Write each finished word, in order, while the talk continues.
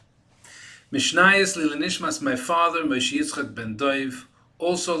Mishnayos Lilanishmas, my father, Moshe Yitzchak ben Doiv,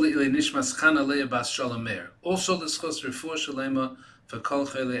 also Lilanishmas Chana Leah Bas Shalom Meir, also L'schos Refuah Shalema V'Kol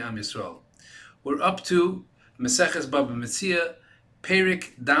Chayei Am Yisrael. We're up to Maseches Baba Metziah,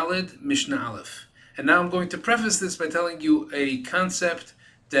 Perek Daled Mishna Aleph. And now I'm going to preface this by telling you a concept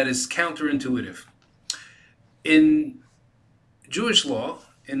that is counterintuitive. In Jewish law,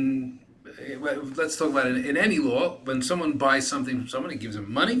 let's talk about it. In any law, when someone buys something from someone, he gives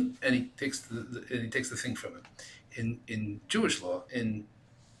him money and he takes the thing from him. In Jewish law, in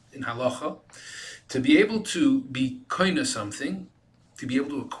halacha, to be able to be koina something, to be able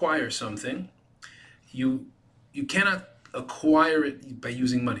to acquire something, you cannot acquire it by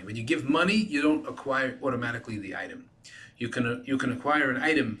using money. When you give money, you don't acquire automatically the item. You can acquire an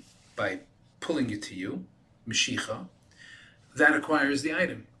item by pulling it to you, mishicha. That acquires the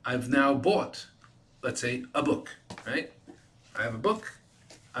item. I've now bought, let's say, a book, right? I have a book.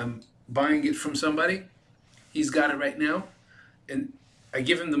 I'm buying it from somebody. He's got it right now. And I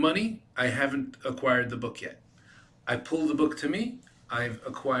give him the money. I haven't acquired the book yet. I pull the book to me. I've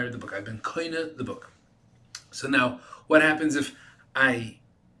acquired the book. I've been koina the book. So now, what happens if I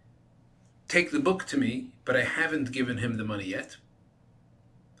take the book to me, but I haven't given him the money yet?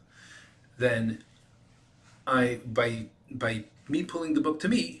 Then by me pulling the book to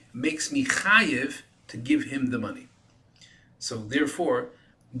me makes me chayev to give him the money. So therefore,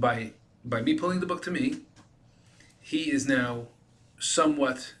 by me pulling the book to me, he is now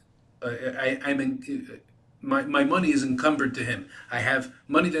somewhat. My money is encumbered to him. I have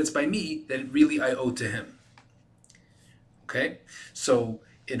money that's by me that really I owe to him. Okay, so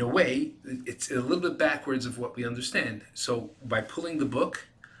in a way, it's a little bit backwards of what we understand. So by pulling the book,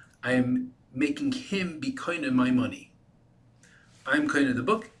 I am making him be koina my money. I'm koina the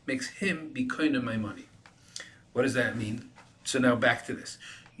book, makes him be koina my money. What does that mean? So now back to this.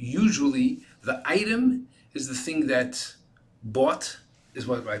 Usually, the item is the thing that's bought, is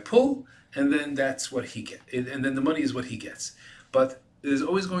what I pull, and then that's what he gets. And then the money is what he gets. But there's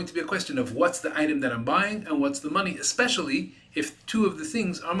always going to be a question of what's the item that I'm buying and what's the money, especially if two of the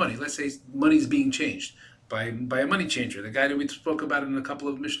things are money. Let's say money's being changed by a money changer, the guy that we spoke about in a couple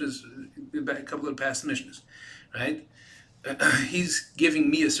of Mishnas, a couple of past Mishnas, right? He's giving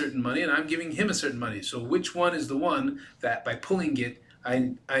me a certain money and I'm giving him a certain money. So which one is the one that by pulling it,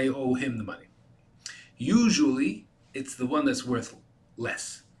 I owe him the money? Usually, it's the one that's worth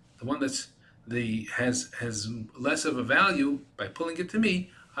less. The one that's has less of a value. By pulling it to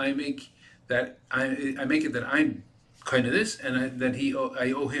me, I make it that I'm kind of this, and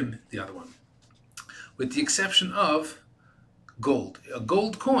I owe him the other one. With the exception of gold. A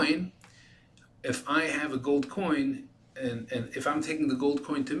gold coin, if I have a gold coin, and if I'm taking the gold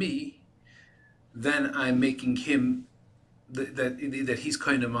coin to me, then I'm making him that he's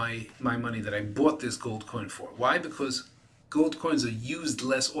kind of my money that I bought this gold coin for. Why? Because gold coins are used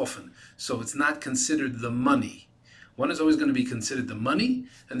less often, so it's not considered the money. One is always going to be considered the money,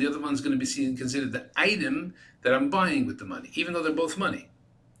 and the other one's going to be considered the item that I'm buying with the money, even though they're both money.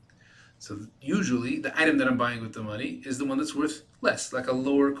 So usually, the item that I'm buying with the money is the one that's worth less, like a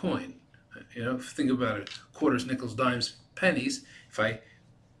lower coin. Think about it: quarters, nickels, dimes, pennies. If I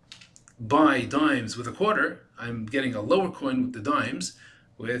buy dimes with a quarter, I'm getting a lower coin with the dimes,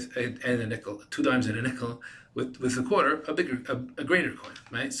 and a nickel, 2 dimes and a nickel. With a quarter, a greater coin,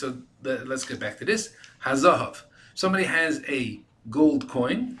 right? So let's get back to this. Hazahav. Somebody has a gold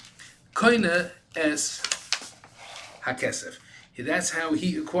coin. Koina es hakesef. That's how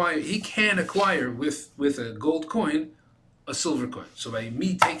he can acquire with a gold coin a silver coin. So by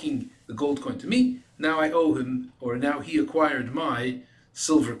me taking the gold coin to me, now I owe him, or now he acquired my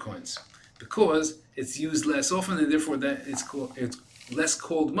silver coins, because it's used less often, and therefore that it's less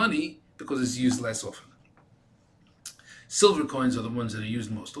called money because it's used less often. Silver coins are the ones that are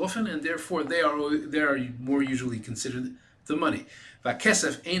used most often, and therefore they are more usually considered the money.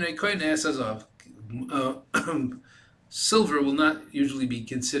 Silver will not usually be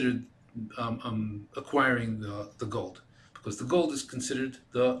considered acquiring the gold, because the gold is considered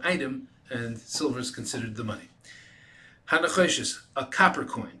the item and silver is considered the money. Hanachoshes, a copper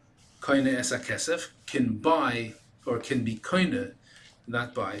coin, koine es kesef, can buy or can be koine,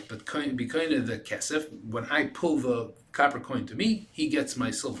 not buy, but be koine the kesef. When I pull the copper coin to me, he gets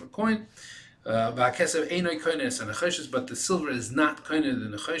my silver coin. But the silver is not koine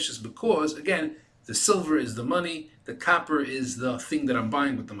the nechoshes, because again, the silver is the money, the copper is the thing that I'm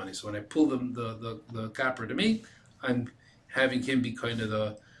buying with the money. So when I pull the copper to me, I'm having him be koine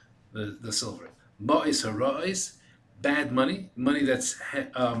the silver. Ba'is hara'is, bad money that's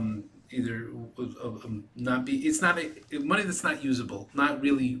either not be. It's not money that's not usable, not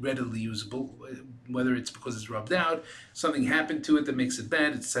really readily usable. Whether it's because it's rubbed out, something happened to it that makes it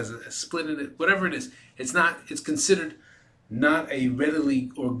bad. It has a split in it. Whatever it is, it's not. It's considered not a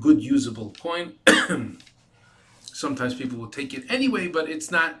readily or good usable coin. Sometimes people will take it anyway, but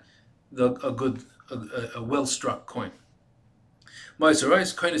it's not a good, a well struck coin.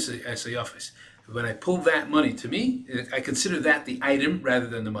 When I pull that money to me, I consider that the item rather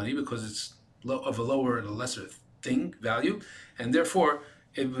than the money because it's of a lower and a lesser thing value, and therefore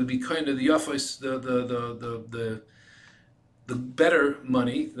it would be kind of the yafos, the better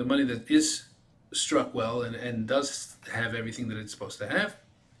money, the money that is struck well and does have everything that it's supposed to have,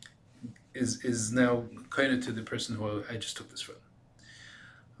 is now kind of to the person who I just took this from.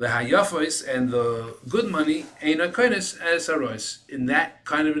 The hayafos and the good money ain't a kindness as arois. In that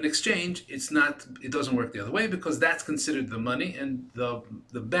kind of an exchange, it's not. It doesn't work the other way because that's considered the money, and the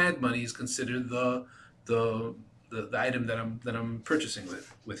bad money is considered the item that I'm purchasing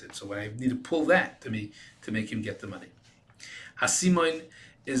with it. So I need to pull that to me to make him get the money. Asimoin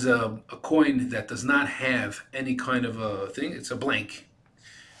is a coin that does not have any kind of a thing. It's a blank.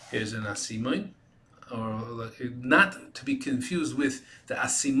 Here's an asimoin. Or not to be confused with the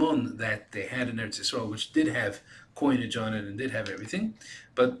asimon that they had in Eretz Yisrael, which did have coinage on it and did have everything,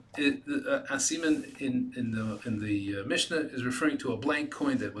 but asimon in the Mishna is referring to a blank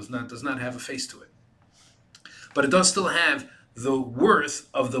coin that does not have a face to it, but it does still have the worth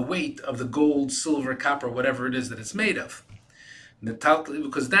of the weight of the gold, silver, copper, whatever it is that it's made of,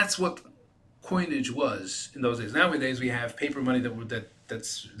 because that's what coinage was in those days. Nowadays we have paper money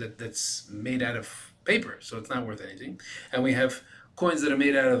that's made out of paper, so it's not worth anything. And we have coins that are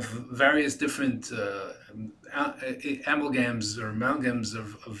made out of various different amalgams or amalgams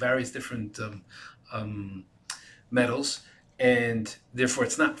of various different metals, and therefore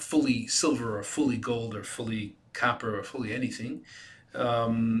it's not fully silver or fully gold or fully copper or fully anything.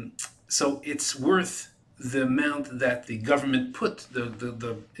 So it's worth the amount that the government put,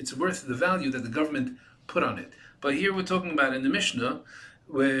 it's worth the value that the government put on it. But here we're talking about in the Mishnah,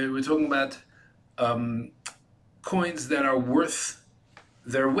 where we're talking about coins that are worth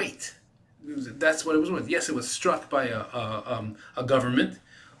their weight. That's what it was worth. Yes, it was struck by a government.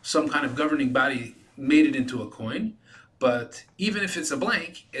 Some kind of governing body made it into a coin. But even if it's a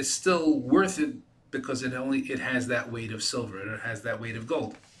blank, it's still worth it because it has that weight of silver, or it has that weight of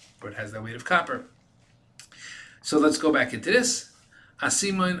gold, or it has that weight of copper. So let's go back into this.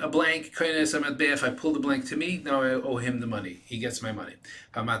 Asimon, a blank, if I pull the blank to me, now I owe him the money. He gets my money.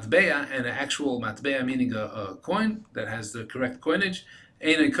 Matbeya, and an actual matbeya, meaning a coin that has the correct coinage,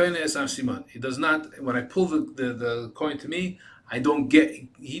 ein a koines asimon. He does not, when I pull the coin to me,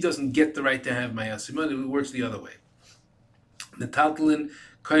 he doesn't get the right to have my asimon. It works the other way. Metaltalin,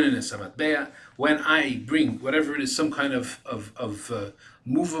 koines matbeya. When I bring whatever it is, some kind of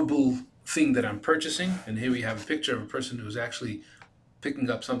movable thing that I'm purchasing, and here we have a picture of a person who's actually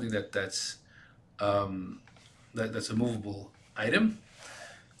picking up something that's a movable item.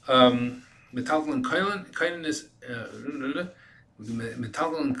 Metaltalin koinen is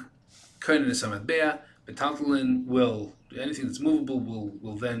metaltalin koinen is amatbeya. Metaltalin will, anything that's movable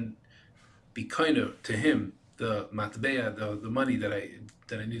will then be koiner to him the matbeya, the money that I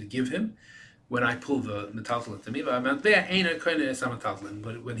need to give him when I pull the metaltalin to me. But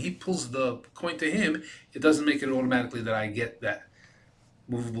when he pulls the coin to him, it doesn't make it automatically that I get that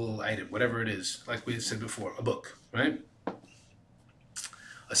movable item, whatever it is, like we said before, a book, right?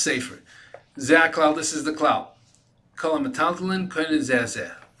 A sefer. Zeh, this is the klal. Kol metaltalin koinen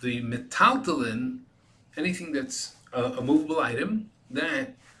zeh. The metaltalin, anything that's a movable item,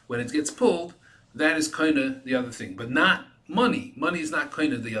 that when it gets pulled, that is koine the other thing, but not money. Money is not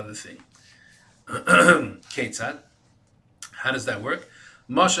koine the other thing. Ketzad. How does that work?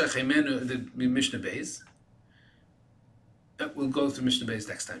 Moshe Chemenu, the Mishna Beis. We'll go through Mishna Beis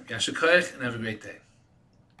next time. Yashar koach, and have a great day.